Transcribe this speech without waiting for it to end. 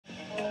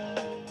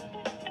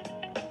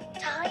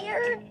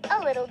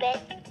little bit,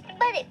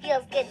 but it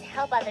feels good to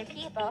help other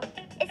people,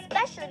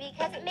 especially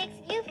because it makes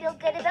you feel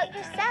good about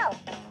yourself.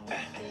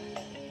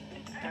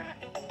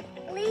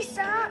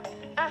 Lisa?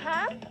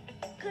 Uh-huh.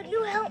 Could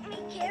you help me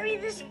carry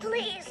this,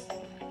 please?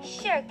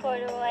 Sure,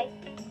 Corduroy.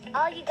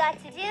 All you got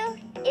to do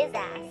is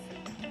ask.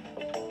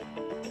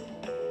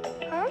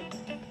 Huh?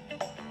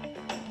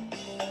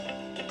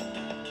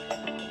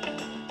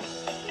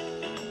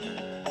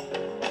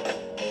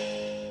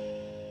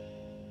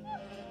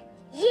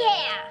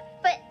 Yeah!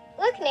 But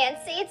look,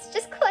 Nancy, it's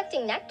just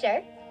collecting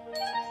nectar.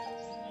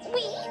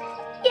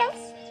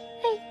 Yes,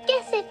 I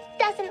guess it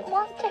doesn't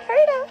want to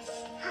hurt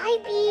us. Hi,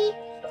 Bee.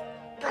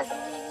 Buzz.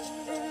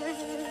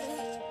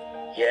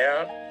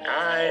 Yeah,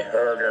 I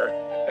heard her.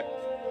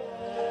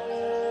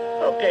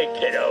 Okay,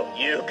 kiddo,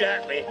 you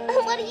got me.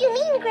 What do you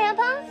mean,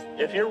 Grandpa?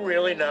 If you're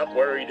really not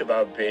worried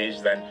about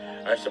bees, then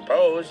I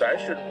suppose I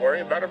shouldn't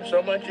worry about them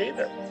so much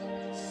either.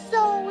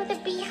 So the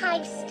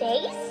beehive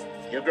stays?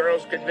 You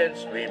girls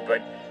convinced me,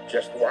 but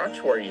just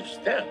watch where you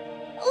step.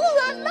 Ooh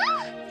la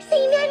la!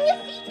 Same on your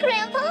feet,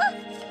 Grandpa.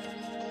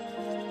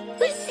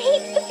 Who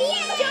saved the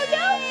bees,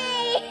 Jojo?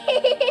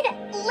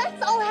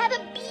 Let's all have a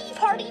bee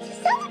party to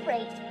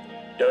celebrate.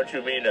 Don't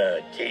you mean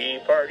a tea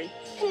party?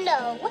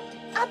 No,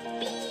 a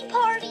bee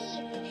party.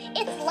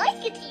 It's like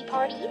a tea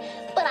party,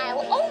 but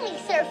I'll only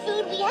serve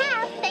food we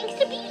have thanks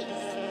to bees.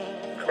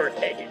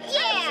 Great.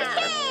 Yeah!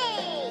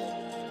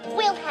 Yay!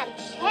 We'll have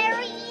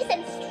cherries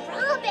and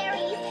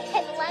strawberries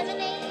and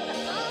lemonade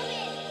and